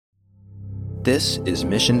This is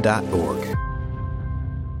Mission.org.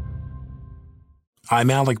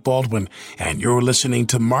 I'm Alec Baldwin, and you're listening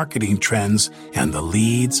to Marketing Trends and the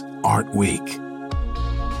Leads Art Week.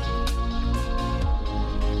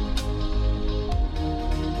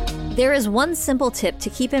 There is one simple tip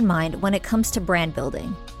to keep in mind when it comes to brand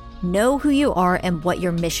building. Know who you are and what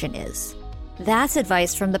your mission is. That's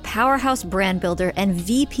advice from the powerhouse brand builder and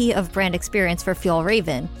VP of Brand Experience for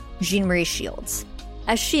Fjällräven, Jean-Marie Shields.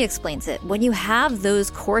 As she explains it, when you have those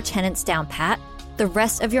core tenets down pat, the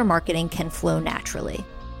rest of your marketing can flow naturally.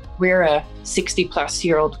 We're a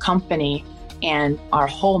 60-plus-year-old company, and our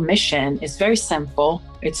whole mission is very simple.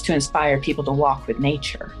 It's to inspire people to walk with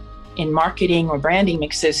nature. In marketing or branding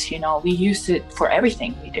mixes, we use it for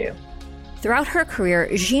everything we do. Throughout her career,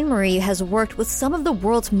 Jean-Marie has worked with some of the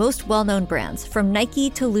world's most well-known brands, from Nike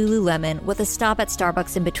to Lululemon, with a stop at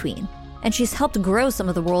Starbucks in between. And she's helped grow some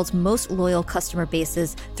of the world's most loyal customer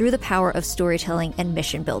bases through the power of storytelling and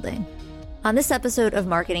mission building. On this episode of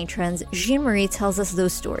Marketing Trends, Jean-Marie tells us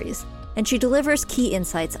those stories, and she delivers key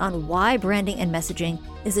insights on why branding and messaging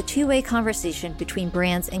is a two-way conversation between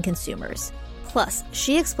brands and consumers. Plus,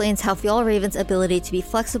 she explains how Fjällräven's ability to be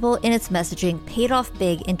flexible in its messaging paid off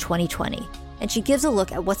big in 2020, and she gives a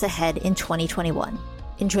look at what's ahead in 2021.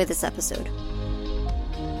 Enjoy this episode.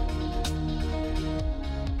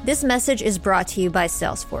 This message is brought to you by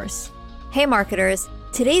Salesforce. Hey marketers,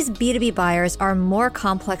 today's B2B buyers are more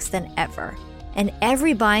complex than ever, and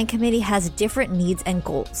every buying committee has different needs and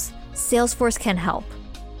goals. Salesforce can help.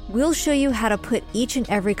 We'll show you how to put each and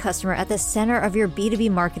every customer at the center of your B2B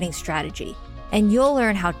marketing strategy, and you'll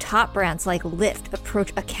learn how top brands like Lyft approach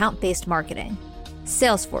account-based marketing.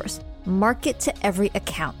 Salesforce, market to every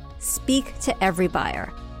account, speak to every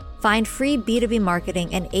buyer. Find free B2B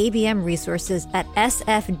marketing and ABM resources at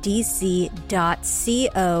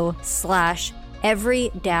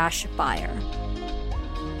sfdc.co/every-buyer.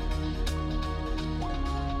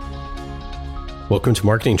 Welcome to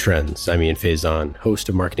Marketing Trends. I'm Ian Faison, host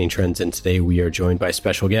of Marketing Trends, and today we are joined by a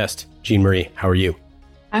special guest, Jean-Marie. How are you?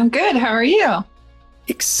 I'm good. How are you?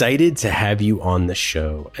 Excited to have you on the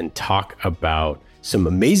show and talk about some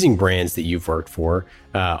amazing brands that you've worked for,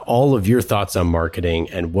 all of your thoughts on marketing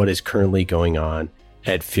and what is currently going on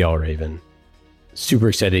at Fjällräven. Super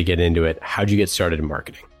excited to get into it. How'd you get started in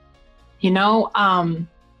marketing?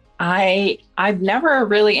 I've never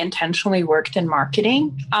really intentionally worked in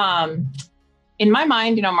marketing. In my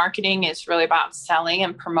mind, marketing is really about selling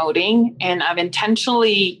and promoting. And I've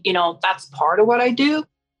intentionally, that's part of what I do.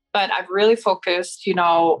 But I've really focused,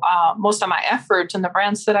 most of my efforts and the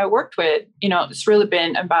brands that I worked with, it's really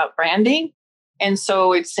been about branding. And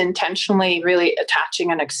so it's intentionally really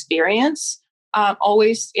attaching an experience,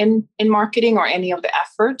 always in marketing or any of the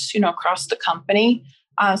efforts, across the company.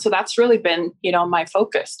 So that's really been, my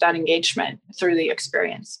focus, that engagement through the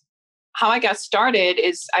experience. How I got started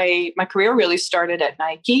is my career really started at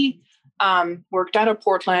Nike, worked out of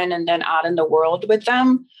Portland and then out in the world with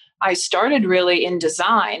them. I started really in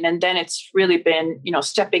design, and then it's really been,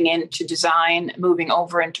 stepping into design, moving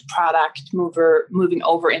over into product, moving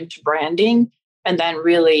over into branding, and then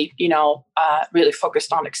really, really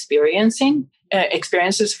focused on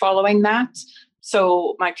experiences following that.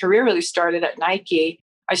 So my career really started at Nike.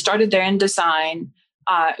 I started there in design.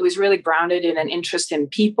 It was really grounded in an interest in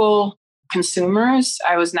people, consumers.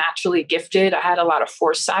 I was naturally gifted. I had a lot of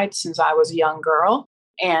foresight since I was a young girl.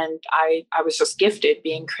 And I was just gifted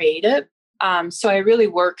being creative. So I really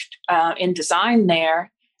worked in design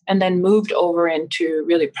there and then moved over into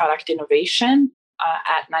really product innovation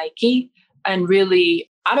at Nike. And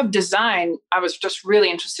really out of design, I was just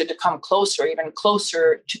really interested to come closer, even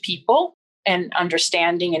closer to people and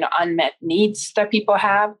understanding unmet needs that people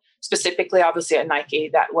have. Specifically, obviously at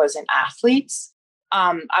Nike, that was in athletes.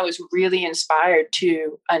 I was really inspired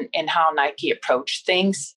in how Nike approached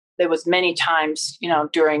things. There was many times,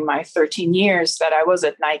 during my 13 years that I was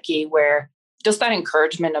at Nike where just that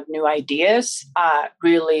encouragement of new ideas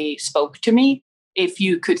really spoke to me. If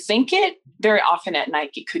you could think it, very often at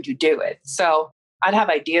Nike, could you do it? So I'd have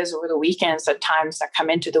ideas over the weekends at times that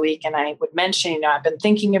come into the week and I would mention, I've been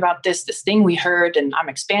thinking about this thing we heard and I'm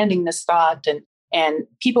expanding this thought. And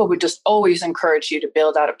people would just always encourage you to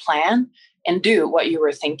build out a plan and do what you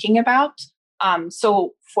were thinking about.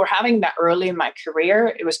 So for having that early in my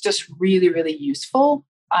career, it was just really, really useful.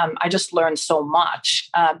 I just learned so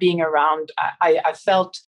much being around. I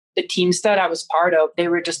felt the teams that I was part of, they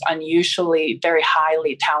were just unusually very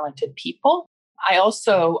highly talented people.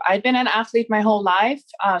 I'd been an athlete my whole life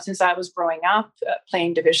since I was growing up,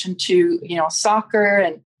 playing Division II, soccer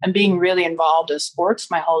and being really involved in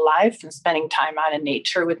sports my whole life and spending time out in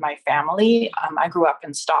nature with my family. I grew up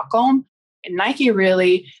in Stockholm. Nike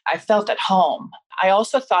really, I felt at home. I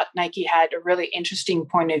also thought Nike had a really interesting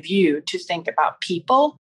point of view to think about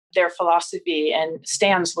people. Their philosophy and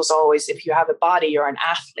stance was always, if you have a body, you're an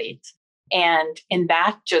athlete. And in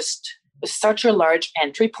that just was such a large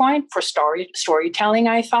entry point for storytelling,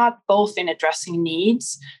 I thought, both in addressing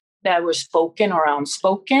needs that were spoken or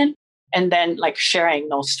unspoken, and then like sharing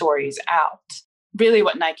those stories out. Really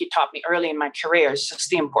what Nike taught me early in my career is just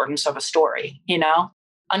the importance of a story,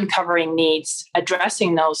 uncovering needs,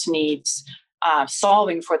 addressing those needs,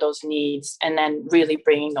 solving for those needs, and then really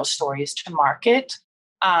bringing those stories to market.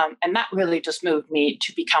 And that really just moved me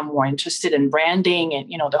to become more interested in branding and,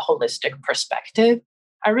 the holistic perspective.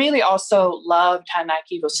 I really also loved how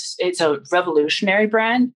Nike it's a revolutionary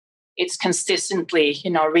brand. It's consistently,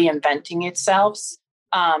 reinventing itself.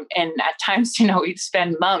 And at times, we'd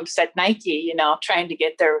spend months at Nike, trying to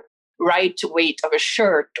get their right weight of a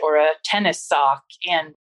shirt or a tennis sock.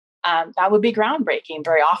 And that would be groundbreaking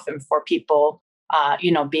very often for people,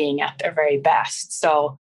 being at their very best.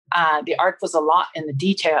 So the art was a lot in the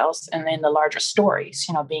details and in the larger stories,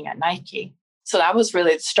 being at Nike. So that was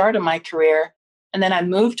really the start of my career. And then I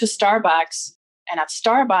moved to Starbucks. And at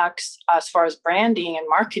Starbucks, as far as branding and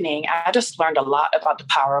marketing, I just learned a lot about the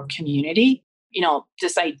power of community.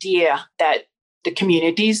 This idea that the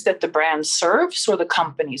communities that the brand serves or the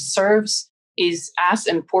company serves is as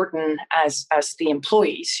important as the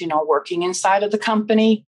employees, working inside of the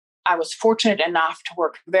company. I was fortunate enough to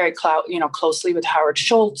work very closely with Howard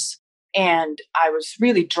Schultz. And I was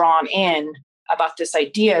really drawn in about this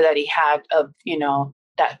idea that he had of,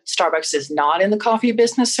 that Starbucks is not in the coffee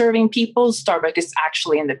business serving people. Starbucks is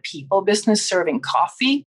actually in the people business serving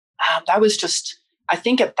coffee. That was just, I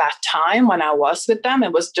think at that time when I was with them,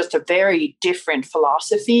 it was just a very different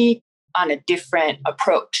philosophy on a different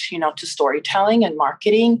approach, to storytelling and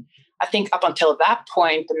marketing. I think up until that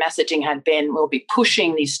point, the messaging had been, we'll be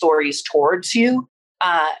pushing these stories towards you,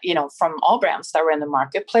 from all brands that were in the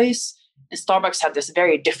marketplace. And Starbucks had this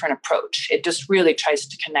very different approach. It just really tries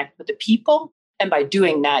to connect with the people. And by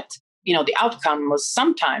doing that, the outcome was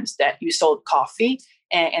sometimes that you sold coffee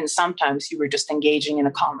and sometimes you were just engaging in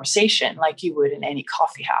a conversation like you would in any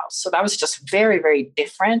coffee house. So that was just very, very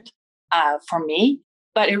different for me.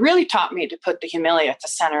 But it really taught me to put the humility at the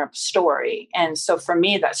center of the story. And so for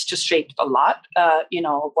me, that's just shaped a lot, of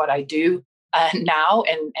what I do now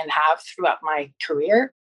and have throughout my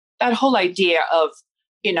career. That whole idea of,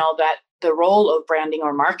 that the role of branding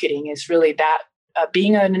or marketing is really that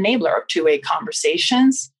being an enabler of two-way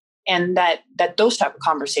conversations, and that those type of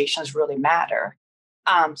conversations really matter.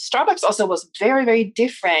 Starbucks also was very, very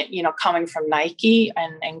different, coming from Nike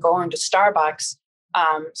and going to Starbucks.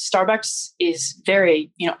 Starbucks is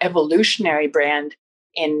very, evolutionary brand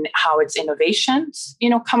in how its innovations,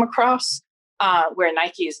 come across, where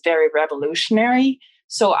Nike is very revolutionary.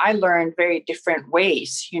 So I learned very different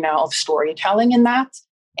ways, of storytelling in that.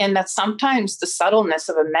 And that sometimes the subtleness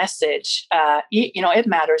of a message, it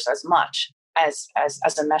matters as much as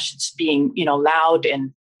a message being, loud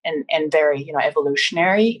and very,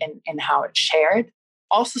 evolutionary in how it's shared.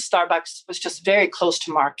 Also, Starbucks was just very close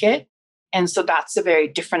to market. And so that's a very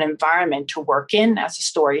different environment to work in as a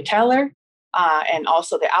storyteller. And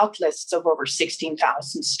also the outlets of over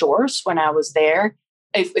 16,000 stores when I was there.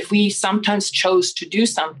 If we sometimes chose to do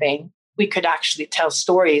something, we could actually tell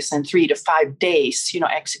stories in 3 to 5 days,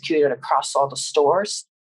 executed across all the stores.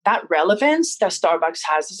 That relevance that Starbucks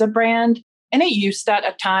has as a brand, and it used that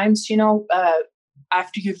at times,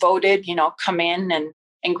 after you voted, come in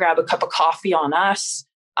and grab a cup of coffee on us.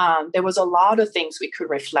 There was a lot of things we could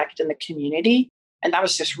reflect in the community. And that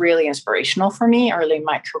was just really inspirational for me early in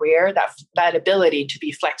my career, that ability to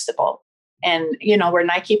be flexible. And, where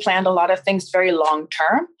Nike planned a lot of things very long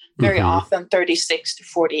term, very often 36 to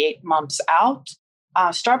 48 months out,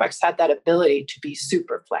 Starbucks had that ability to be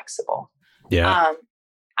super flexible. Yeah.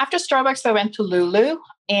 After Starbucks, I went to Lulu,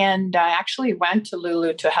 and I actually went to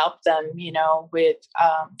Lulu to help them, with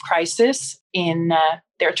crisis in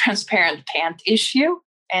their transparent pant issue.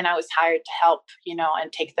 And I was hired to help,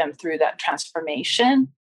 and take them through that transformation.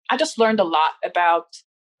 I just learned a lot about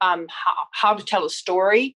how to tell a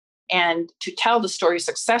story, and to tell the story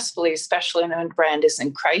successfully, especially when a brand is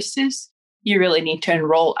in crisis, you really need to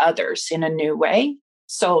enroll others in a new way.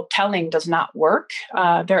 So telling does not work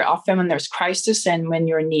very often when there's crisis and when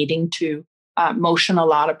you're needing to motion a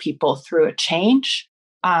lot of people through a change.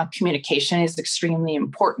 Communication is extremely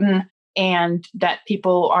important, and that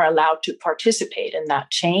people are allowed to participate in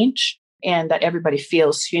that change, and that everybody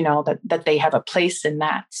feels, that they have a place in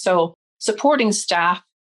that. So supporting staff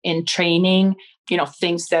in training,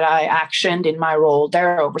 things that I actioned in my role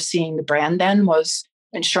there overseeing the brand then was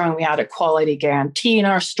ensuring we had a quality guarantee in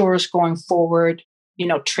our stores going forward,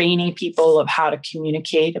 training people of how to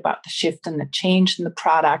communicate about the shift and the change in the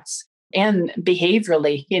products, and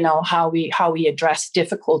behaviorally, how we address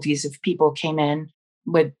difficulties if people came in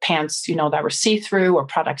with pants, that were see-through or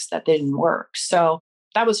products that didn't work. So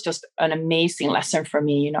that was just an amazing lesson for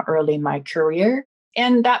me, early in my career.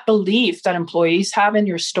 And that belief that employees have in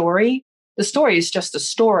your story, the story is just a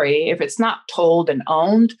story. If it's not told and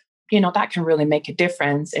owned, that can really make a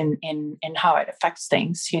difference in how it affects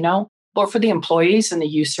things, both for the employees and the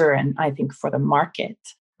user, and I think for the market.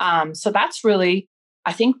 So that's really,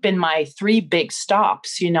 I think, been my 3 big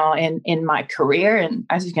stops, in my career. And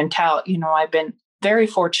as you can tell, I've been very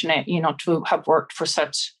fortunate, to have worked for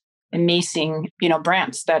such amazing,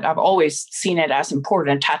 brands that I've always seen it as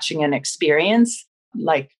important, attaching an experience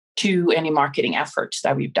like to any marketing efforts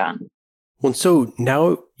that we've done. Well, so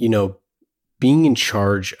now, being in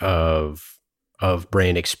charge of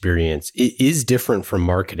brand experience, it is different from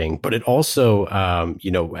marketing, but it also,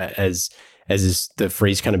 as is the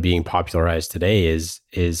phrase kind of being popularized today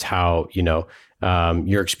is how,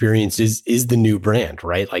 your experience is the new brand,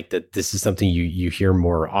 right? Like that, this is something you hear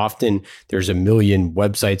more often. There's a million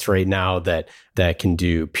websites right now that can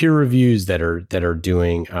do peer reviews, that are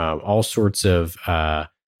doing all sorts of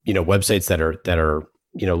websites that are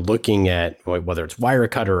looking at whether it's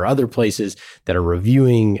Wirecutter or other places that are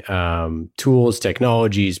reviewing tools,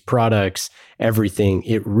 technologies, products, everything.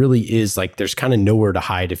 It really is like there's kind of nowhere to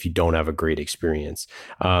hide if you don't have a great experience.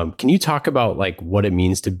 Can you talk about like what it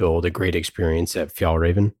means to build a great experience at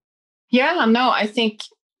Fjällräven? Yeah, no, I think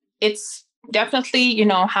it's definitely,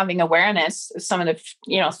 having awareness of some of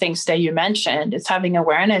the, things that you mentioned. It's having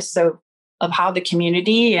awareness of how the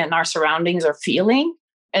community and our surroundings are feeling.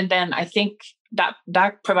 And then I think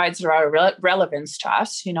that provides a lot of relevance to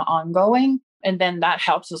us, ongoing. And then that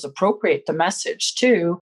helps us appropriate the message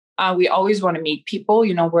too. We always want to meet people,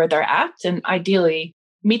 where they're at, and ideally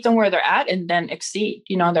meet them where they're at and then exceed,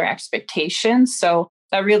 their expectations. So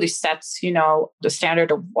that really sets, the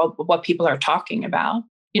standard of what people are talking about.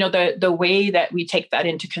 The way that we take that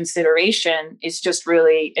into consideration is just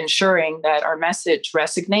really ensuring that our message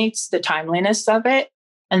resonates, the timeliness of it,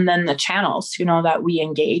 and then the channels, that we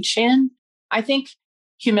engage in. I think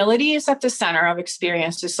humility is at the center of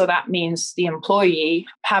experiences. So that means the employee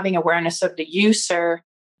having awareness of the user,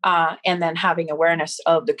 and then having awareness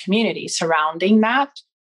of the community surrounding that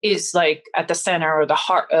is like at the center or the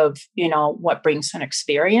heart of, what brings an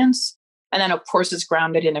experience. And then, of course, it's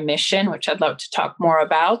grounded in a mission, which I'd love to talk more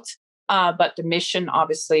about. But the mission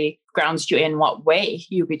obviously grounds you in what way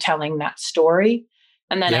you'll be telling that story.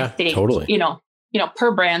 And then I think, totally.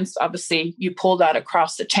 Per brands, obviously, you pull that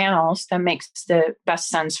across the channels that makes the best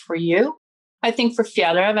sense for you. I think for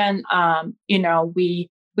Fjällräven, we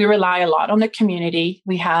rely a lot on the community.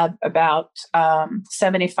 We have about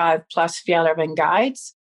 75 plus Fjällräven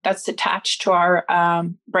guides that's attached to our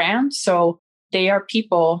brand. So they are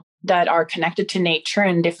people that are connected to nature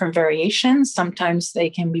in different variations. Sometimes they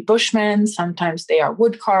can be bushmen, sometimes they are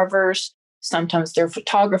wood carvers, sometimes they're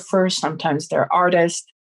photographers, sometimes they're artists.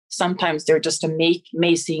 Sometimes they're just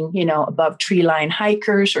amazing, above tree line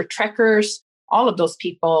hikers or trekkers. All of those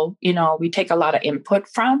people, we take a lot of input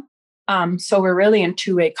from. So we're really in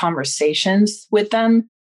two-way conversations with them.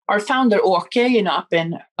 Our founder, Åke, up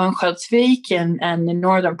in Örnsköldsvik and the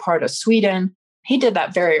northern part of Sweden, he did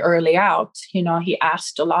that very early out. He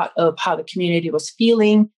asked a lot of how the community was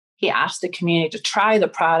feeling. He asked the community to try the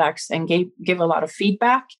products and give a lot of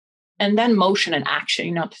feedback. And then motion and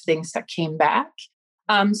action, the things that came back.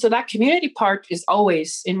 So that community part is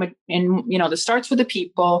always that starts with the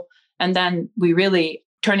people, and then we really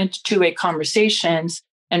turn into two-way conversations.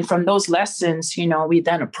 And from those lessons, we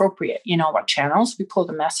then appropriate, what channels we pull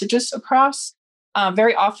the messages across.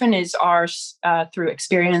 Very often is ours through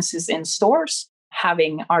experiences in stores,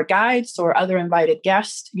 having our guides or other invited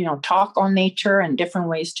guests, talk on nature and different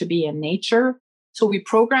ways to be in nature. So we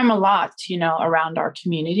program a lot, around our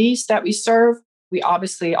communities that we serve. We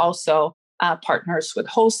obviously also partners with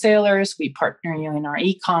wholesalers. We partner in our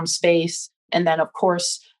e-com space. And then, of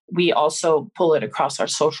course, we also pull it across our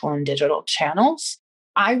social and digital channels.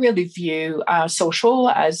 I really view social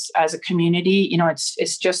as a community.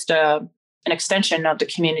 It's just an extension of the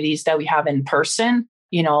communities that we have in person,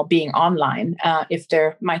 being online. If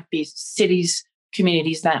there might be cities,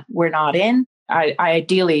 communities that we're not in, I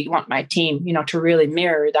ideally want my team, to really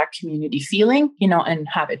mirror that community feeling, and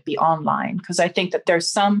have it be online. Because I think that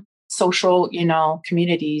there's some social,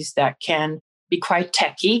 communities that can be quite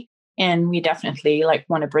techy. And we definitely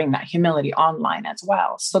want to bring that humility online as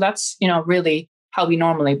well. So that's, really how we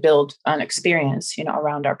normally build an experience,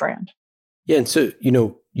 around our brand. Yeah. And so,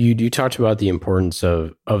 you talked about the importance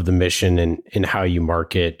of the mission and how you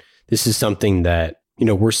market. This is something that,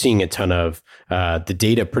 we're seeing a ton of. The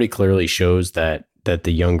data pretty clearly shows that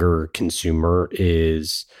the younger consumer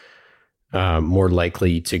is more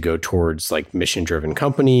likely to go towards like mission-driven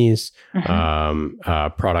companies,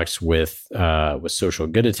 products with social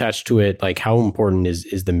good attached to it. Like, how important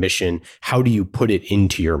is the mission? How do you put it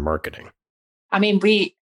into your marketing? I mean,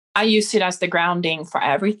 I use it as the grounding for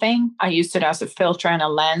everything. I use it as a filter and a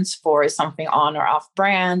lens for, is something on or off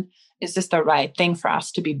brand? Is this the right thing for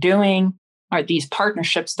us to be doing? Are these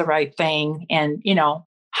partnerships the right thing? And,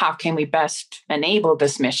 how can we best enable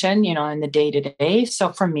this mission, in the day-to-day?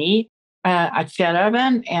 So for me, at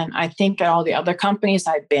Fjällräven, and I think at all the other companies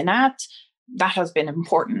I've been at, that has been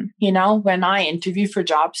important. When I interview for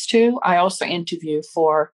jobs too, I also interview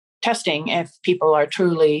for testing if people are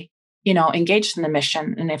truly engaged in the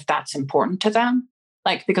mission and if that's important to them.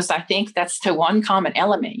 Because I think that's the one common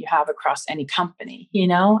element you have across any company,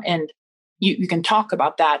 and you can talk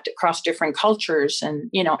about that across different cultures, and,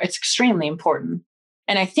 it's extremely important.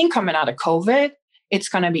 And I think coming out of COVID, it's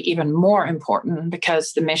going to be even more important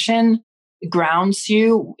because the mission grounds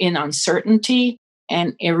you in uncertainty,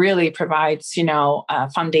 and it really provides, a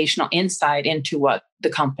foundational insight into what the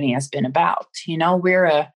company has been about. We're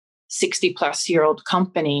a 60-plus-year-old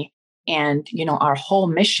company. And, our whole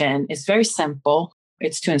mission is very simple.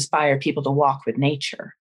 It's to inspire people to walk with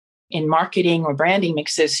nature. In marketing or branding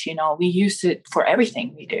mixes, we use it for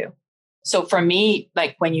everything we do. So for me,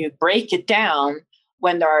 when you break it down,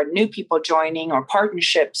 when there are new people joining or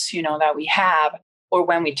partnerships, that we have, or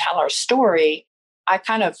when we tell our story, I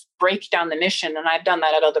kind of break down the mission. And I've done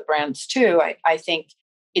that at other brands too. I think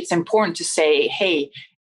it's important to say, hey,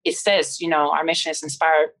 it says, our mission is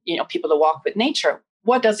inspire, people to walk with nature.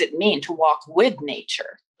 What does it mean to walk with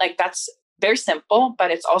nature? That's very simple, but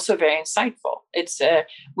it's also very insightful.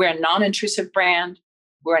 We're a non-intrusive brand.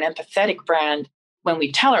 We're an empathetic brand. When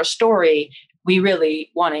we tell our story, we really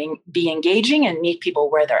want to be engaging and meet people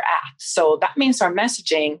where they're at. So that means our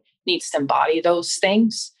messaging needs to embody those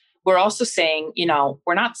things. We're also saying,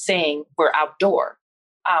 we're not saying we're outdoor.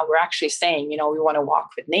 We're actually saying, we want to walk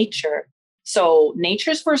with nature. So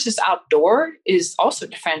natures versus outdoor is also a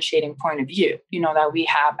differentiating point of view, that we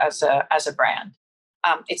have as a brand.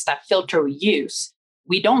 It's that filter we use.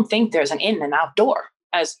 We don't think there's an in and outdoor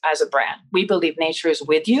as a brand. We believe nature is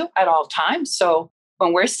with you at all times. So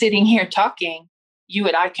when we're sitting here talking, you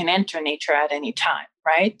and I can enter nature at any time,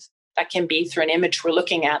 right? That can be through an image we're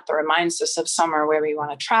looking at that reminds us of somewhere where we want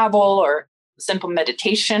to travel, or simple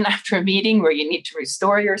meditation after a meeting where you need to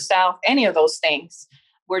restore yourself, any of those things.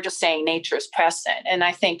 We're just saying nature is present. And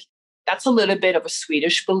I think that's a little bit of a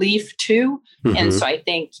Swedish belief too. Mm-hmm. And so I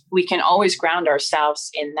think we can always ground ourselves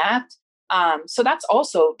in that. So that's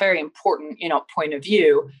also a very important, point of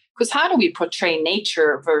view, because how do we portray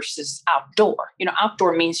nature versus outdoor?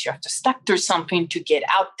 Outdoor means you have to step through something to get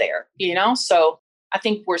out there, So I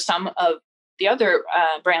think where some of the other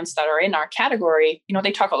brands that are in our category,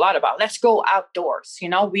 they talk a lot about, let's go outdoors.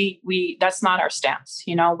 We that's not our stance.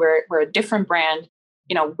 We're a different brand.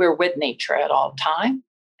 We're with nature at all time.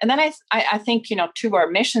 And then I think, too, our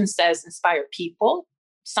mission says inspire people.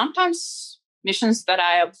 Sometimes missions that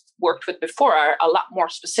I have worked with before are a lot more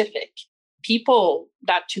specific. People,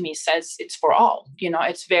 that to me says it's for all.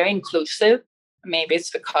 It's very inclusive. Maybe it's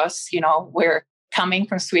because, we're coming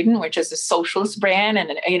from Sweden, which is a socialist brand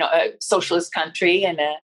and, a socialist country and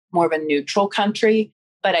a more of a neutral country.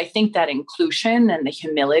 But I think that inclusion and the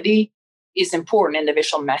humility is important in the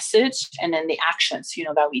visual message and in the actions,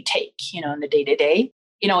 that we take, in the day-to-day.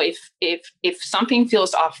 If something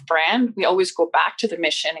feels off brand, we always go back to the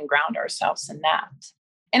mission and ground ourselves in that.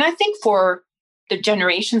 And I think for the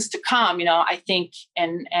generations to come, I think,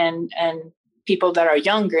 and people that are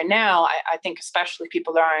younger now, I think especially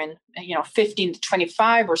people that are in, 15 to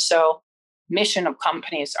 25 or so, mission of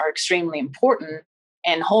companies are extremely important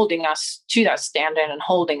and holding us to that standard and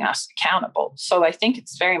holding us accountable. So I think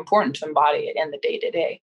it's very important to embody it in the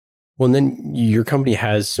day-to-day. Well, and then your company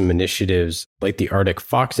has some initiatives like the Arctic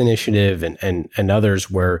Fox Initiative and others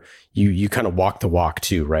where you kind of walk the walk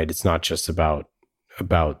too, right? It's not just about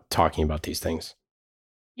talking about these things.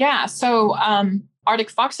 Yeah. So Arctic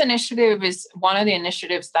Fox Initiative is one of the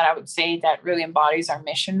initiatives that I would say that really embodies our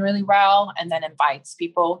mission really well, and then invites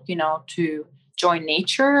people, to join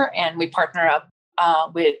nature. And we partner up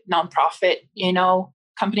with nonprofit,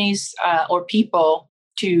 companies or people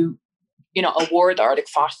to, award the Arctic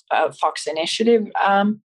Fox Initiative.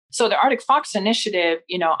 So the Arctic Fox Initiative,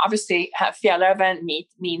 obviously Fjällräven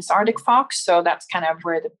means Arctic Fox. So that's kind of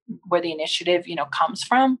where the initiative, comes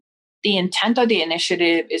from. the intent of the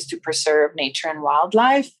initiative is to preserve nature and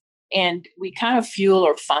wildlife. And we kind of fuel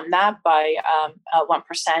or fund that by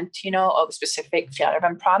 1%, of specific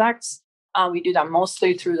Fjällräven products. We do that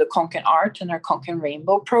mostly through the Konken Art and our Konken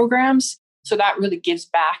Rainbow programs. So that really gives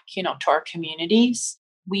back, to our communities.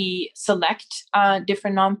 We select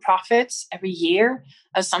different nonprofits every year.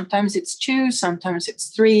 Sometimes it's 2, sometimes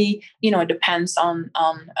it's 3. It depends on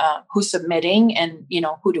who's submitting and,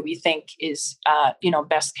 who do we think is,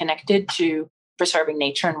 best connected to preserving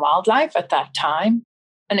nature and wildlife at that time.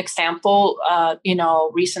 An example,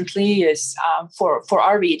 recently is for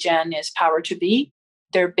our region is Power to Be.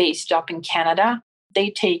 They're based up in Canada.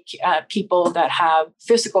 They take people that have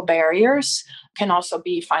physical barriers, can also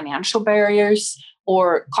be financial barriers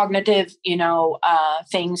or cognitive,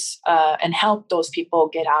 things, and help those people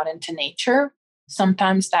get out into nature.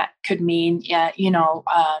 Sometimes that could mean,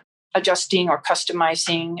 adjusting or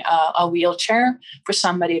customizing a wheelchair for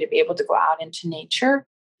somebody to be able to go out into nature.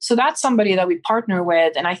 So that's somebody that we partner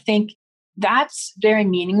with. And I think that's very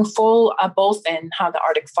meaningful, both in how the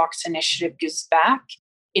Arctic Fox Initiative gives back.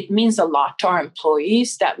 It means a lot to our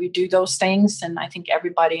employees that we do those things. And I think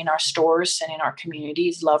everybody in our stores and in our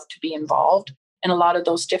communities love to be involved in a lot of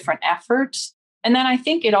those different efforts. And then I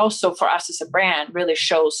think it also, for us as a brand, really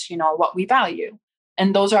shows, what we value.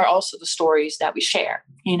 And those are also the stories that we share,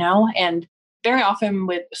 and very often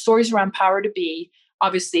with stories around Power to Be,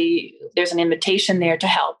 obviously, there's an invitation there to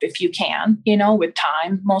help if you can, with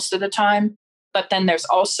time, most of the time. But then there's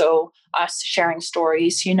also us sharing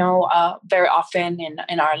stories, very often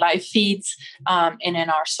in our live feeds and in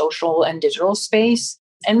our social and digital space,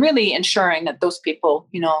 and really ensuring that those people,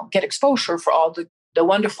 get exposure for all the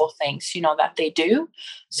wonderful things, that they do.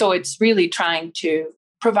 So it's really trying to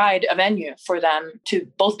provide a venue for them to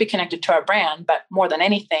both be connected to our brand, but more than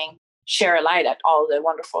anything, share a light at all the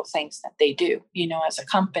wonderful things that they do, as a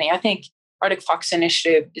company. I think Arctic Fox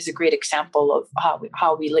Initiative is a great example of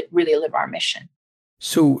how we really live our mission.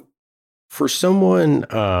 So for someone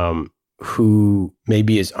who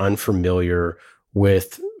maybe is unfamiliar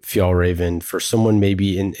with Fjällräven, for someone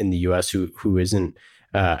maybe in the US who isn't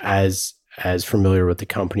as familiar with the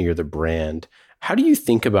company or the brand, how do you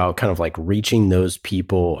think about kind of like reaching those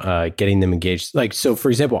people, getting them engaged? Like, so for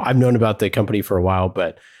example, I've known about the company for a while,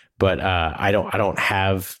 but I don't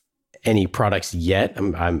have any products yet.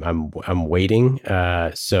 I'm waiting.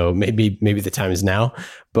 So maybe the time is now,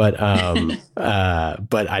 but I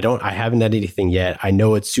haven't had anything yet. I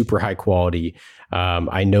know it's super high quality.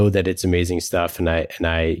 I know that it's amazing stuff, and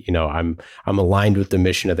I'm aligned with the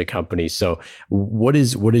mission of the company. So what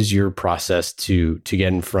is your process to get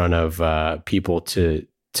in front of people to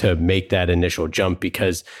make that initial jump?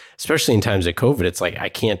 Because especially in times of COVID, it's like, I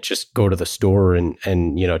can't just go to the store and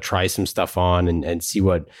try some stuff on and see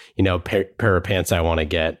what, pair of pants I want to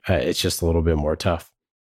get. It's just a little bit more tough.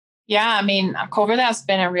 Yeah. I mean, COVID has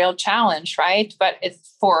been a real challenge, right? But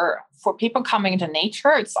it's for people coming to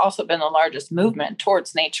nature, it's also been the largest movement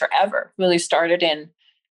towards nature ever. Really started in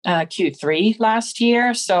Q3 last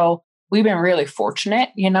year. So we've been really fortunate,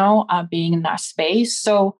 being in that space.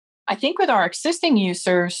 So I think with our existing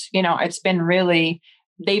users, it's been really,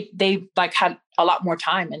 they've like had a lot more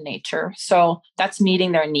time in nature. So that's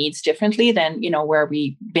meeting their needs differently than, where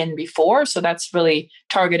we've been before. So that's really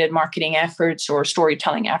targeted marketing efforts or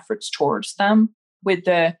storytelling efforts towards them. With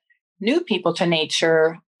the new people to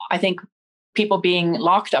nature, I think people being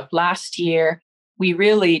locked up last year, we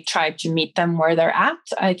really tried to meet them where they're at.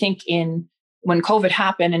 I think when COVID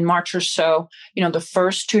happened in March or so, the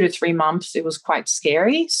first 2 to 3 months, it was quite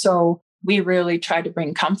scary. So we really tried to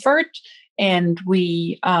bring comfort. And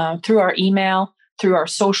we, through our email, through our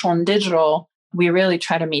social and digital, we really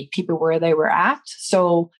try to meet people where they were at.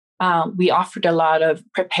 So we offered a lot of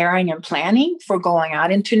preparing and planning for going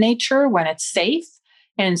out into nature when it's safe.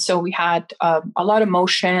 And so we had a lot of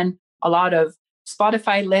motion, a lot of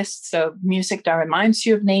Spotify lists of music that reminds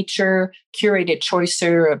you of nature, curated choice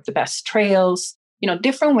of the best trails,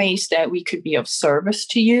 different ways that we could be of service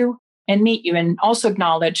to you and meet you, and also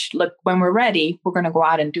acknowledge, look, when we're ready, we're going to go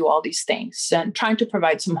out and do all these things, and trying to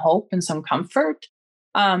provide some hope and some comfort.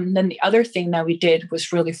 Then the other thing that we did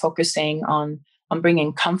was really focusing on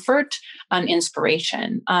bringing comfort and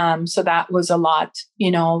inspiration. So that was a lot,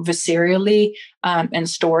 viscerally and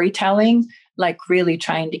storytelling, like really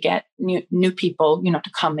trying to get new people,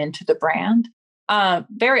 to come into the brand.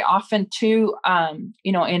 Very often too,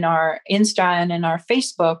 in our Insta and in our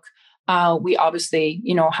Facebook, we obviously,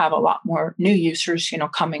 have a lot more new users,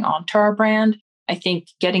 coming onto our brand. I think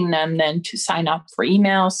getting them then to sign up for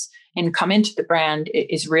emails and come into the brand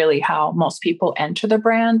is really how most people enter the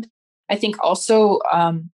brand. I think also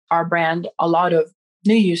our brand, a lot of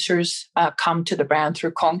new users come to the brand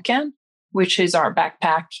through Konken, which is our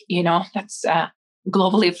backpack, that's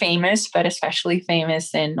globally famous, but especially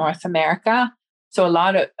famous in North America. So a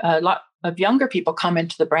lot of younger people come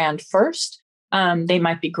into the brand first. They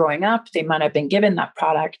might be growing up. They might have been given that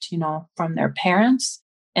product, from their parents.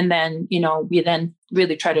 And then, we then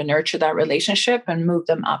really try to nurture that relationship and move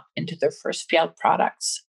them up into their first Fjeld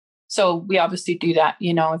products. So we obviously do that,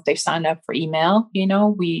 if they signed up for email,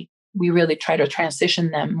 we really try to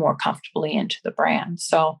transition them more comfortably into the brand.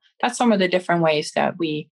 So that's some of the different ways that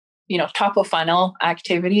we, top of funnel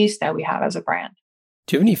activities that we have as a brand.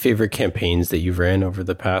 Do you have any favorite campaigns that you've ran over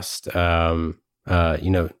the past,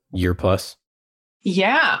 year plus?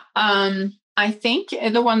 Yeah. I think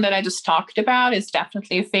the one that I just talked about is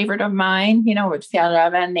definitely a favorite of mine, with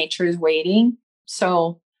Fjällräven, Nature is Waiting.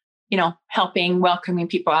 So, welcoming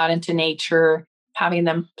people out into nature, having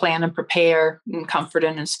them plan and prepare and comfort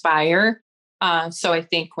and inspire. So I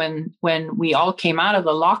think when we all came out of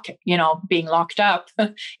the being locked up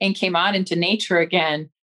and came out into nature again,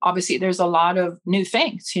 obviously there's a lot of new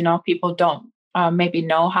things, people don't maybe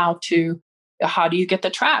know how do you get the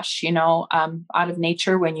trash, out of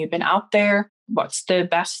nature when you've been out there? What's the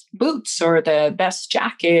best boots or the best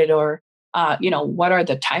jacket or, what are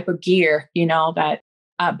the type of gear, that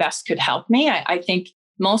best could help me? I think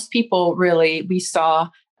most people really,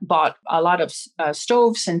 bought a lot of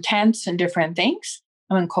stoves and tents and different things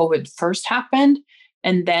when COVID first happened.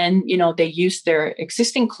 And then, they used their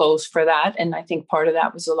existing clothes for that. And I think part of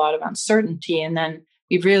that was a lot of uncertainty. And then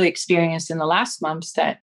we've really experienced in the last months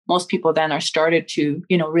that most people then are started to,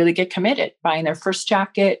 really get committed, buying their first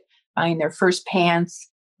jacket, buying their first pants,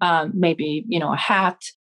 maybe, a hat,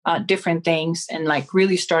 different things, and like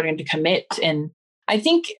really starting to commit. And I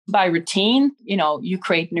think by routine, you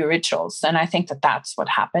create new rituals. And I think that that's what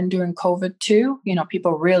happened during COVID too.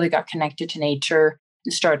 People really got connected to nature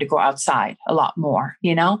and started to go outside a lot more,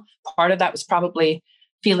 Part of that was probably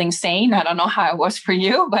feeling sane. I don't know how it was for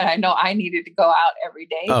you, but I know I needed to go out every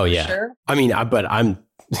day. Oh, yeah. Sure. I mean, I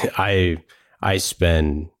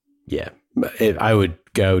spend, I would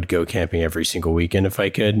go camping every single weekend if I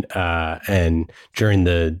could. And during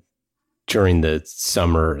the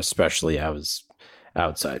summer, especially, I was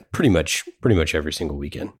outside pretty much every single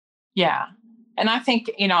weekend. Yeah. And I think,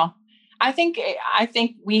 I think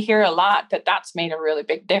we hear a lot that that's made a really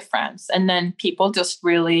big difference. And then people just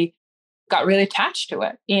really got really attached to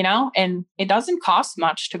it, and it doesn't cost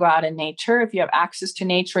much to go out in nature. If you have access to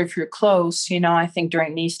nature, if you're close, I think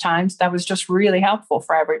during these times, that was just really helpful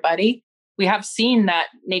for everybody. We have seen that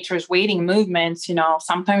Nature is Waiting movements,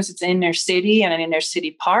 sometimes it's in their city and an inner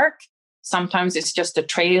city park. Sometimes it's just a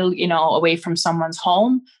trail, away from someone's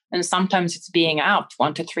home. And sometimes it's being out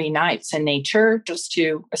 1 to 3 nights in nature just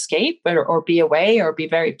to escape or be away or be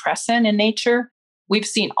very present in nature. We've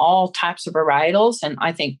seen all types of varietals, and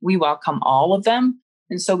I think we welcome all of them.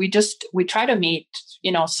 And so we try to meet,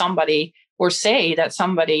 somebody or say that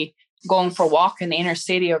somebody going for a walk in the inner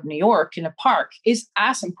city of New York in a park is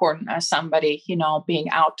as important as somebody, being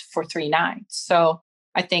out for 3 nights. So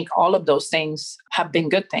I think all of those things have been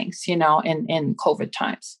good things, in COVID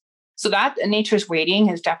times. So that Nature is Waiting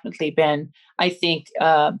has definitely been, I think,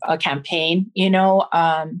 a campaign,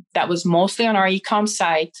 that was mostly on our e-com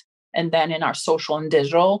site and then in our social and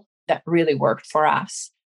digital that really worked for us.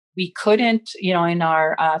 We couldn't, in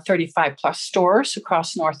our 35 plus stores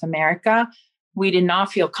across North America, we did not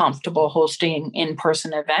feel comfortable hosting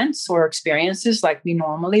in-person events or experiences like we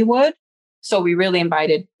normally would. So we really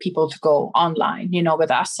invited people to go online, with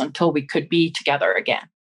us until we could be together again.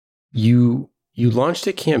 You launched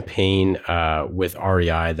a campaign with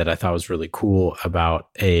REI that I thought was really cool about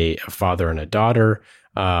a father and a daughter,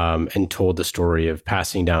 and told the story of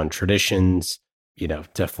passing down traditions.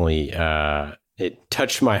 Definitely it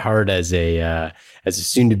touched my heart as a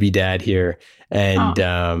soon-to-be dad here,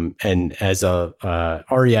 and as a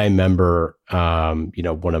REI member,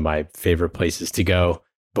 one of my favorite places to go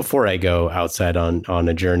before I go outside on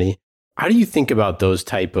a journey. How do you think about those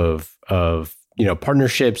type of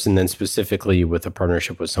partnerships, and then specifically with a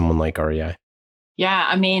partnership with someone like REI? Yeah,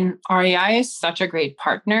 I mean, REI is such a great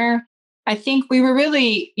partner. I think we were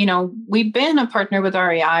really, we've been a partner with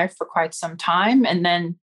REI for quite some time. And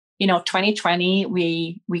then, 2020,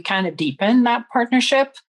 we kind of deepened that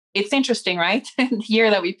partnership. It's interesting, right? The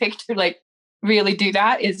year that we picked to really do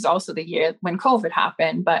that is also the year when COVID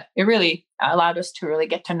happened, but it really allowed us to really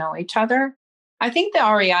get to know each other. I think the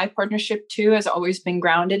REI partnership too has always been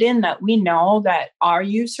grounded in that we know that our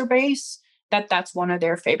user base, that's one of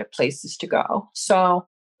their favorite places to go. So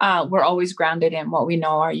we're always grounded in what we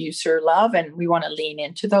know our user love, and we want to lean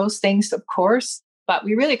into those things, of course. but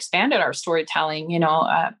we really expanded our storytelling,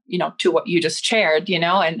 to what you just shared,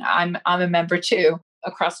 and I'm a member too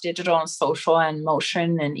across digital and social and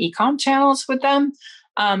motion and e-com channels with them.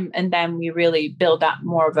 And then we really build out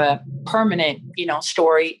more of a permanent,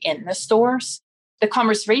 story in the stores. The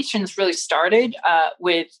conversations really started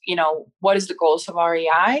with, what is the goals of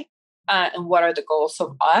REI and what are the goals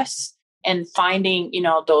of us, and finding,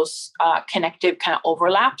 those connective kind of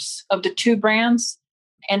overlaps of the two brands.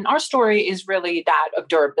 And our story is really that of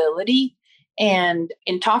durability. And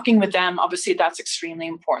in talking with them, obviously that's extremely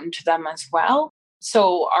important to them as well.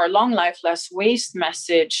 So our long life, less waste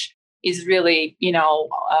message is really,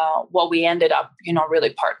 what we ended up,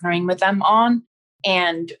 really partnering with them on.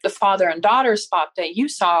 And the father and daughter spot that you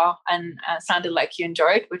saw and sounded like you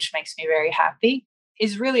enjoyed, which makes me very happy,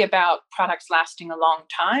 is really about products lasting a long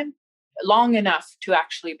time, long enough to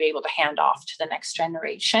actually be able to hand off to the next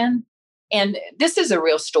generation. And this is a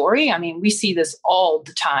real story. I mean, we see this all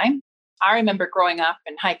the time. I remember growing up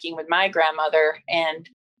and hiking with my grandmother, and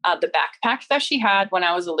the backpack that she had when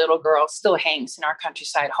I was a little girl still hangs in our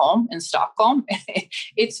countryside home in Stockholm.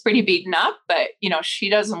 It's pretty beaten up, but she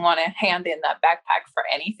doesn't want to hand in that backpack for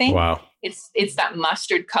anything. Wow. It's that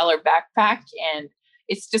mustard color backpack, and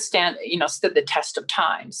it's just stood the test of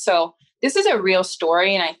time. So this is a real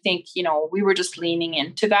story. And I think, we were just leaning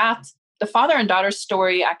into that. The father and daughter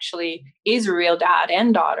story actually is a real dad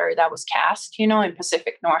and daughter that was cast, in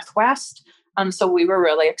Pacific Northwest. So we were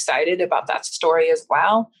really excited about that story as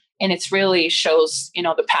well. And it's really shows,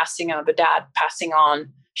 the passing of a dad passing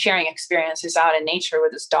on, sharing experiences out in nature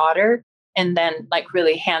with his daughter, and then like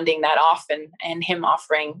really handing that off and him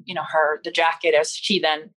offering, her the jacket as she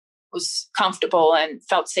then was comfortable and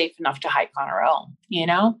felt safe enough to hike on her own,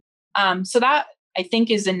 So that I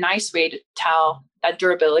think is a nice way to tell that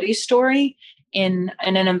durability story in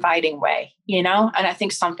an inviting way, and I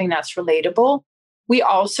think something that's relatable. We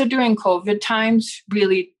also, during COVID times,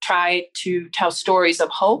 really tried to tell stories of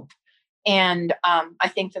hope. And I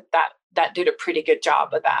think that did a pretty good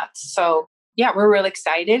job of that. So, yeah, we're really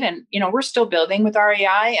excited. And, we're still building with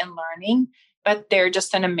REI and learning, but they're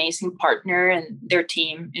just an amazing partner, and their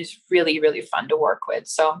team is really, really fun to work with.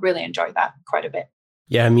 So really enjoy that quite a bit.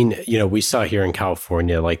 Yeah, I mean, we saw here in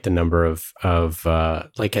California, like the number of I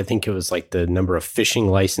think it was like the number of fishing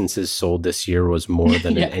licenses sold this year was more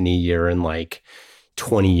than in any year in like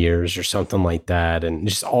 20 years or something like that. And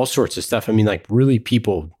just all sorts of stuff. I mean, like really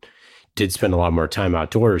people did spend a lot more time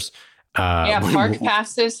outdoors. Park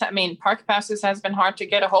passes. Park passes has been hard to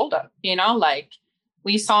get a hold of, like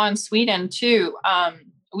we saw in Sweden too.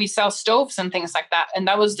 We sell stoves and things like that. And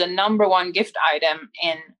that was the number one gift item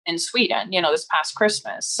in Sweden, this past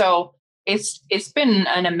Christmas. So it's been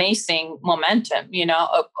an amazing momentum,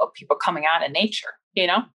 of people coming out in nature,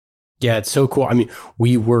 Yeah, it's so cool. I mean,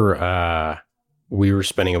 we were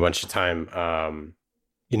spending a bunch of time,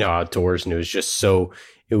 outdoors, and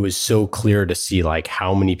it was so clear to see like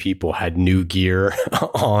how many people had new gear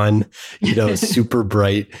on, super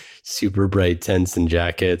bright tents and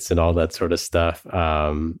jackets and all that sort of stuff.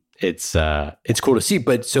 It's cool to see,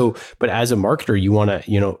 but as a marketer, you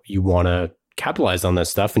want to capitalize on that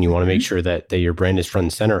stuff, and you want to make sure that your brand is front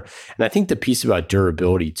and center. And I think the piece about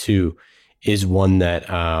durability too is one that,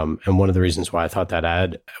 and one of the reasons why I thought that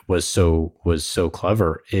ad was so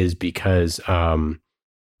clever is because,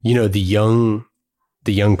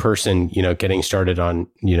 the young person, getting started on,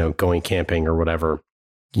 going camping or whatever,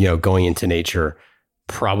 going into nature,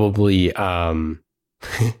 probably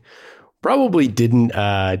didn't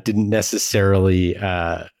necessarily,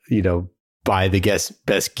 buy the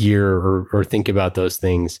best gear or think about those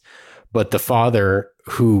things. But the father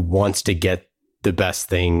who wants to get the best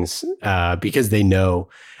things, because they know,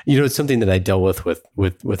 it's something that I dealt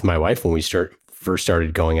with my wife when we first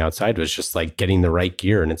started going outside, was just like getting the right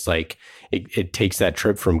gear. And it's like, it takes that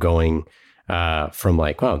trip from going from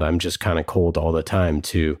like, wow, I'm just kind of cold all the time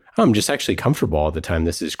to, I'm just actually comfortable all the time.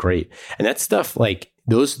 This is great. And that stuff, like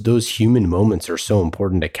those human moments are so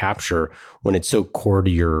important to capture when it's so core to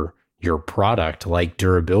your product, like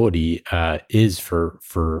durability is for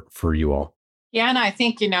you all. Yeah. And I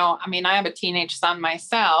think, I have a teenage son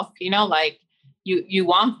myself, like you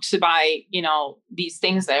want to buy, these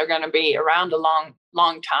things that are going to be around a long,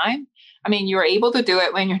 long time. You're able to do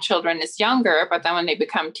it when your children is younger, but then when they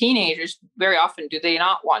become teenagers, very often do they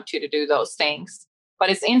not want you to do those things. But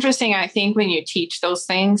it's interesting, I think, when you teach those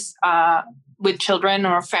things with children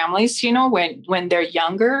or families, when they're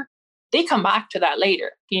younger, they come back to that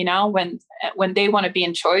later, when they want to be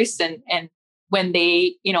in choice and when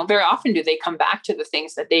they, very often do they come back to the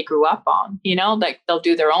things that they grew up on, like they'll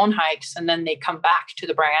do their own hikes and then they come back to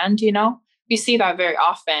the brand, we see that very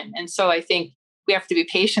often. And so I think we have to be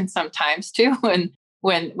patient sometimes too,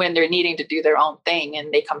 when they're needing to do their own thing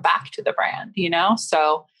and they come back to the brand,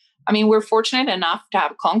 So, I mean, we're fortunate enough to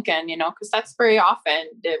have Klunken, because that's very often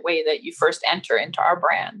the way that you first enter into our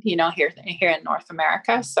brand, here in North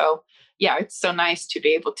America. So yeah, it's so nice to be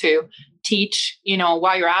able to teach,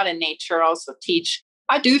 while you're out in nature, also teach.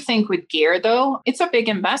 I do think with gear though, it's a big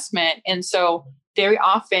investment. And so very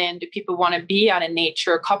often do people want to be out in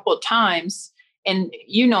nature a couple of times. And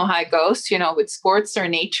you know how it goes, with sports or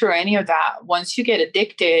nature or any of that. Once you get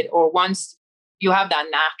addicted or once you have that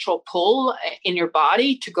natural pull in your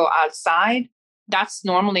body to go outside, that's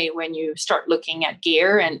normally when you start looking at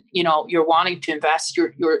gear and, you're wanting to invest,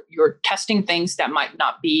 you're testing things that might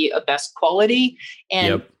not be of best quality.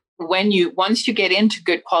 And once you get into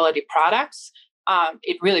good quality products,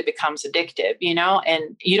 it really becomes addictive,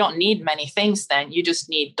 and you don't need many things then. You just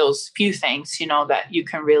need those few things, that you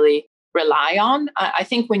can really rely on. I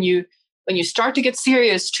think when you start to get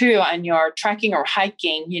serious too, and you're trekking or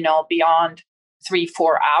hiking, beyond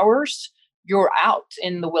 3-4 hours, you're out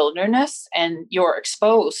in the wilderness and you're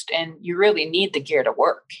exposed and you really need the gear to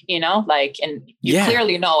work, and you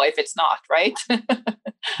clearly know if it's not, right?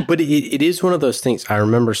 But it is one of those things. I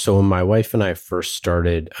remember, so when my wife and I first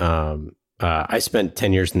started, I spent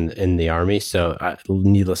 10 years in the Army. So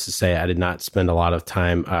needless to say, I did not spend a lot of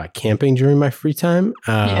time camping during my free time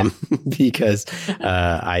because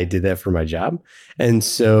I did that for my job. And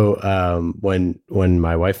so when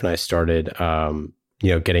my wife and I started,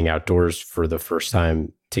 getting outdoors for the first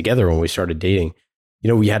time together, when we started dating,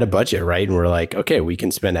 we had a budget, right? And we're like, okay, we can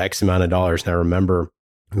spend X amount of dollars. And I remember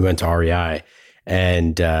we went to REI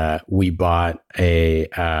and we bought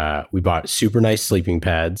super nice sleeping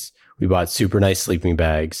pads. We bought super nice sleeping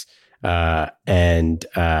bags, and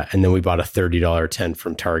then we bought a $30 tent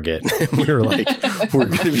from Target. We were like, we're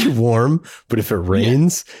going to be warm, but if it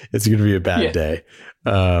rains, it's going to be a bad day.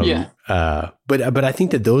 But I think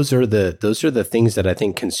that those are the things that I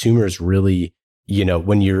think consumers really,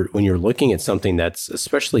 when you're looking at something that's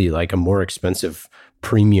especially like a more expensive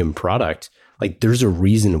premium product, like there's a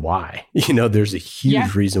reason why, there's a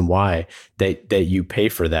huge reason why that you pay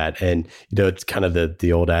for that. And, it's kind of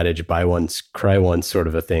the old adage, buy once, cry once sort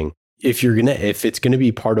of a thing. If it's going to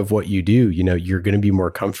be part of what you do, you're going to be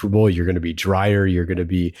more comfortable, you're going to be drier, you're going to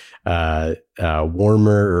be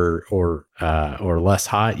warmer or less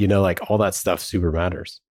hot, like all that stuff super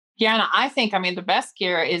matters. Yeah. And I think, the best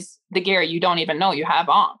gear is the gear you don't even know you have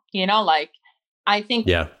on, I think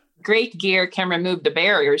great gear can remove the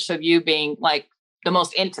barriers of you being like the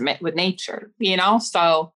most intimate with nature,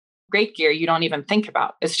 so great gear you don't even think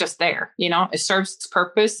about. It's just there, it serves its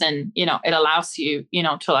purpose and, it allows you,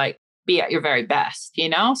 to like be at your very best,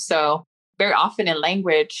 so very often in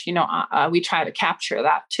language, we try to capture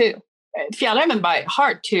that too. Fjällräven by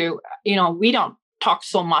heart too, we don't talk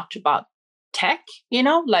so much about tech,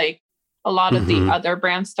 like a lot of the other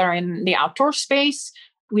brands that are in the outdoor space.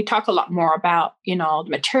 We talk a lot more about, the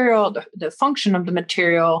material, the function of the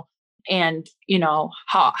material and,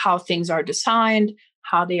 how things are designed,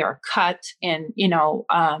 how they are cut and,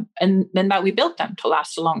 and then that we built them to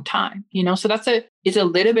last a long time, so it's a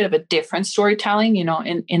little bit of a different storytelling,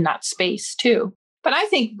 in that space too. But I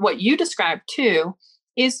think what you described too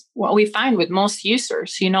is what we find with most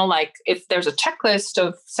users, like if there's a checklist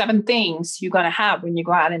of 7 things you're going to have when you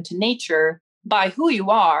go out into nature, by who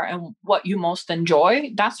you are and what you most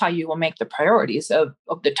enjoy, that's how you will make the priorities of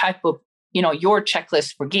the type of, your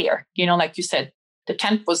checklist for gear. Like you said, the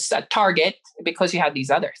tent was at Target because you had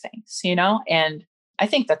these other things, and I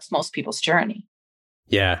think that's most people's journey.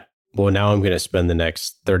 Yeah. Well, now I'm going to spend the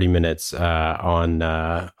next 30 minutes on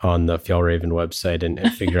the Fjällräven website and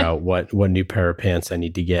figure out what new pair of pants I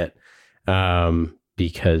need to get,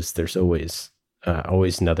 because there's always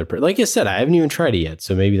another pair. Like I said, I haven't even tried it yet,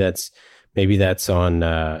 so maybe that's on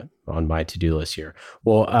my to-do list here.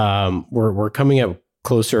 Well, we're coming up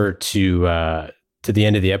closer to the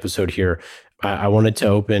end of the episode here. I wanted to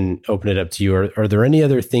open it up to you. Are there any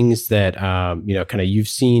other things that kind of you've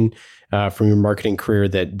seen from your marketing career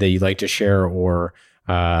that you'd like to share, or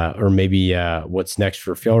maybe what's next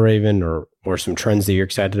for Fjällräven, or some trends that you're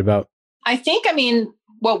excited about? I think,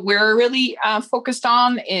 what we're really focused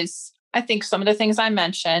on is, I think some of the things I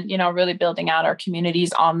mentioned, really building out our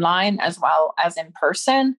communities online as well as in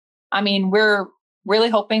person. We're really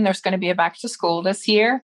hoping there's going to be a back to school this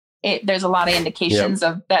year. There's a lot of indications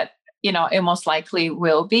of that, it most likely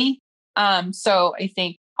will be. So I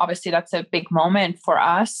think obviously that's a big moment for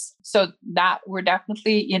us. So that we're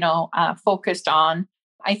definitely, focused on.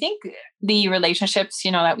 I think the relationships,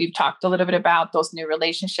 that we've talked a little bit about, those new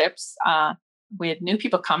relationships, with new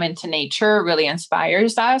people coming to nature really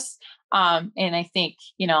inspires us. And I think,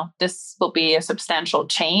 this will be a substantial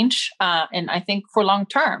change. And I think for long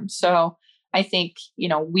term. So I think,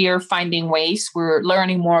 we are finding ways, we're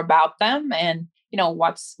learning more about them and,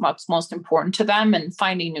 what's most important to them and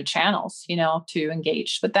finding new channels, to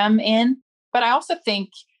engage with them in. But I also think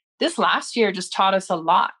this last year just taught us a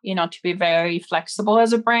lot, to be very flexible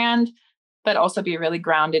as a brand, but also be really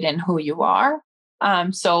grounded in who you are.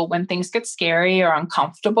 So when things get scary or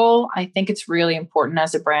uncomfortable, I think it's really important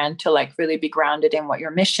as a brand to really be grounded in what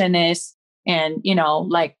your mission is and,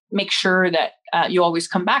 make sure that you always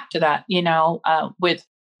come back to that, with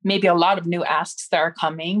maybe a lot of new asks that are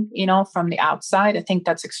coming, from the outside. I think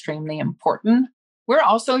that's extremely important. We're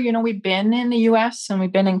also, we've been in the US and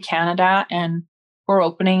we've been in Canada and we're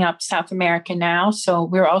opening up South America now. So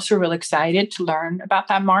we're also really excited to learn about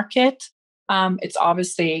that market. It's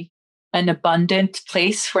obviously an abundant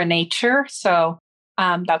place for nature. So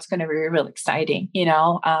that's going to be really exciting,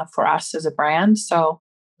 for us as a brand. So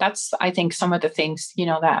that's, I think, some of the things,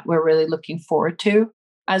 that we're really looking forward to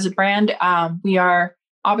as a brand. We are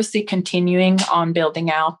obviously continuing on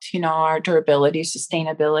building out, our durability,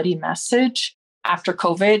 sustainability message. After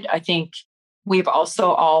COVID, I think we've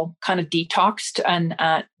also all kind of detoxed and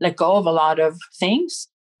let go of a lot of things.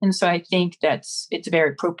 And so I think it's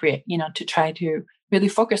very appropriate, to try to really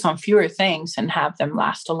focus on fewer things and have them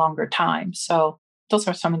last a longer time. So those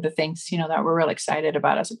are some of the things, that we're really excited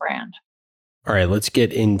about as a brand. All right, let's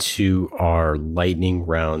get into our lightning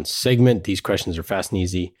round segment. These questions are fast and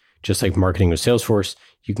easy. Just like marketing with Salesforce,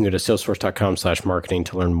 you can go to salesforce.com/marketing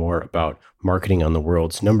to learn more about marketing on the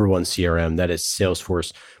world's #1 CRM. That is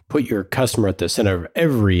Salesforce. Put your customer at the center of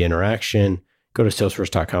every interaction. Go to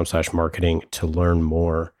salesforce.com/marketing to learn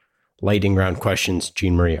more. Lightning round questions.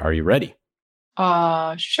 Jean Marie, are you ready?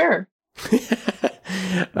 Sure.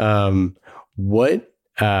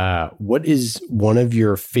 What is one of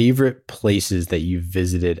your favorite places that you've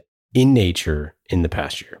visited in nature in the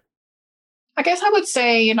past year? I guess I would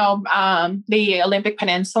say, the Olympic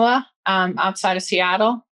Peninsula outside of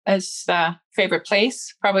Seattle is the favorite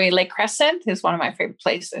place. Probably Lake Crescent is one of my favorite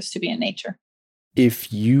places to be in nature.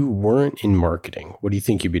 If you weren't in marketing, what do you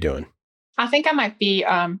think you'd be doing? I think I might be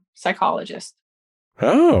psychologist.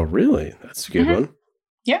 Oh, really? That's a good one.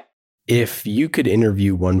 Yeah. If you could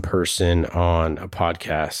interview one person on a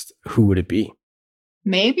podcast, who would it be?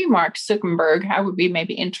 Maybe Mark Zuckerberg. I would be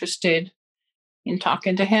maybe interested in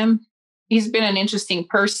talking to him. He's been an interesting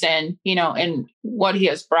person, in what he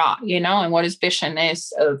has brought, and what his vision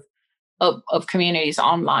is of communities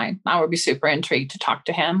online. I would be super intrigued to talk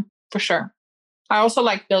to him for sure. I also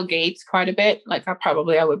like Bill Gates quite a bit.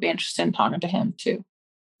 I would be interested in talking to him too.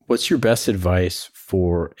 What's your best advice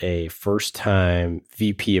for a first-time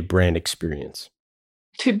VP of brand experience?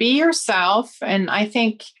 To be yourself. And I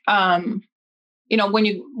think,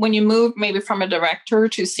 when you move maybe from a director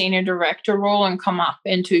to senior director role and come up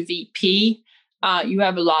into VP, you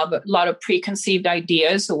have a lot of preconceived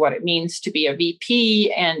ideas of what it means to be a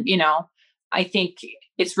VP. And, I think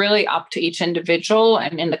it's really up to each individual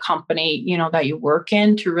and in the company, that you work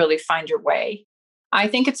in to really find your way. I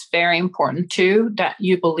think it's very important too that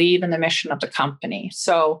you believe in the mission of the company.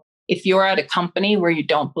 So if you're at a company where you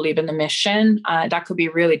don't believe in the mission, that could be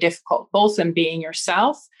really difficult, both in being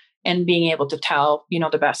yourself and being able to tell,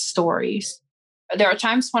 the best stories. There are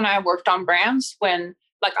times when I worked on brands when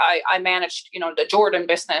I managed, the Jordan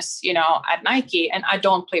business, at Nike, and I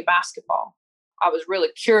don't play basketball. I was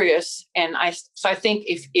really curious. And I think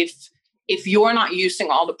if you're not using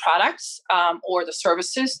all the products or the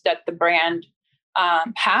services that the brand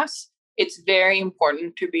has, it's very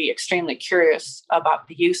important to be extremely curious about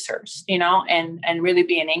the users, and really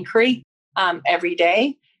be an inquiry every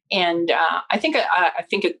day. And I think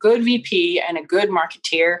a good VP and a good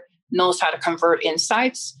marketeer knows how to convert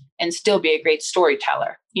insights and still be a great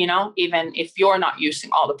storyteller, even if you're not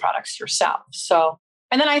using all the products yourself. So,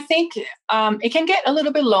 and then I think it can get a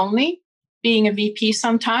little bit lonely being a VP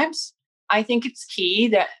sometimes. I think it's key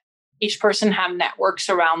that each person have networks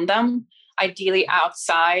around them, ideally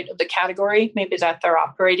outside of the category, maybe that they're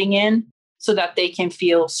operating in, so that they can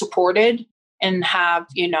feel supported and have,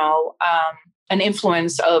 an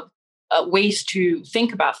influence of ways to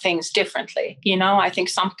think about things differently. I think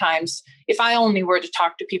sometimes if I only were to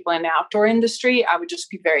talk to people in the outdoor industry, I would just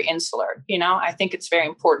be very insular. I think it's very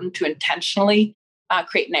important to intentionally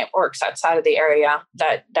create networks outside of the area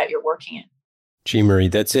that you're working in. Jean Marie,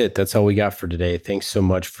 that's it. That's all we got for today. Thanks so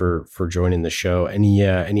much for joining the show.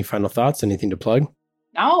 Any final thoughts? Anything to plug?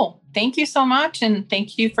 No, thank you so much. And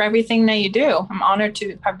thank you for everything that you do. I'm honored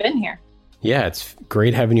to have been here. Yeah, it's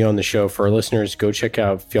great having you on the show. For our listeners, go check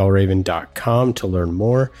out fjallraven.com to learn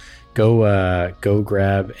more. Go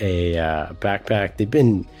grab a backpack. They've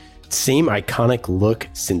been same iconic look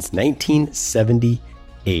since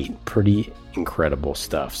 1978. Pretty incredible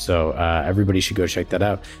stuff. So everybody should go check that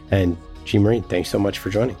out. And Jean-Marie, thanks so much for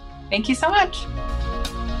joining. Thank you so much.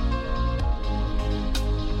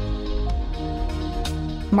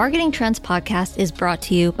 Marketing Trends Podcast is brought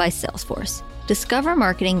to you by Salesforce. Discover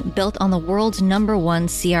marketing built on the world's #1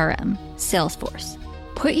 CRM, Salesforce.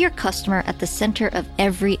 Put your customer at the center of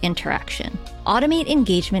every interaction. Automate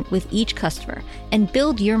engagement with each customer and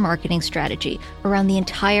build your marketing strategy around the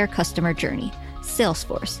entire customer journey.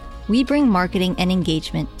 Salesforce. We bring marketing and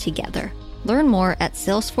engagement together. Learn more at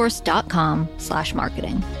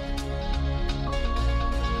salesforce.com/marketing.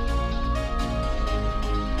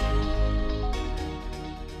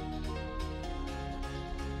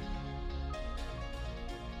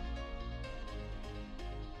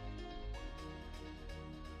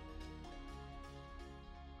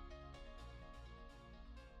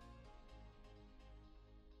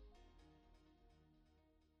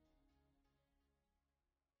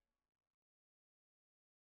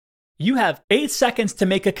 You have 8 seconds to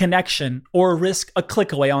make a connection or risk a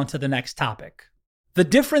click away onto the next topic. The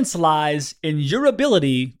difference lies in your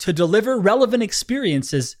ability to deliver relevant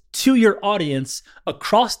experiences to your audience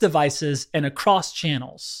across devices and across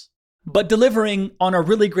channels. But delivering on a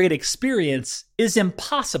really great experience is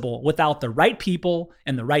impossible without the right people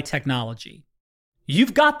and the right technology.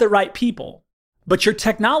 You've got the right people, but your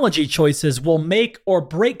technology choices will make or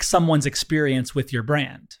break someone's experience with your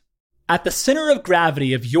brand. At the center of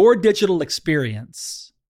gravity of your digital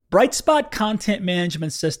experience, Brightspot Content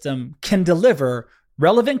Management System can deliver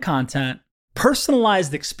relevant content,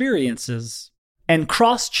 personalized experiences, and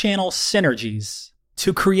cross-channel synergies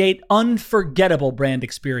to create unforgettable brand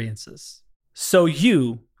experiences, so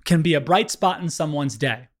you can be a bright spot in someone's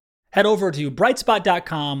day. Head over to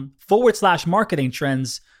brightspot.com/marketing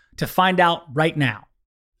trends to find out right now.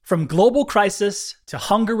 From global crisis to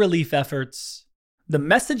hunger relief efforts, the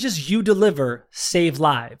messages you deliver save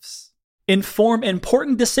lives, inform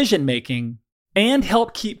important decision-making, and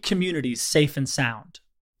help keep communities safe and sound.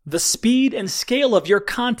 The speed and scale of your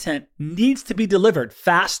content needs to be delivered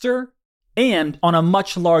faster and on a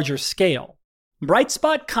much larger scale.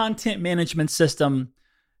 Brightspot Content Management System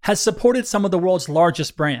has supported some of the world's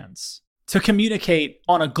largest brands to communicate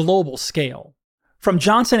on a global scale. From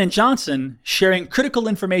Johnson & Johnson sharing critical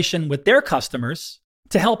information with their customers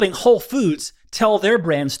to helping Whole Foods tell their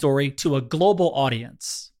brand story to a global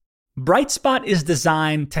audience. Brightspot is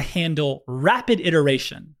designed to handle rapid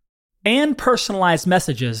iteration and personalized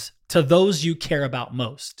messages to those you care about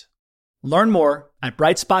most. Learn more at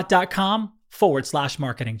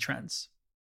brightspot.com/marketing trends.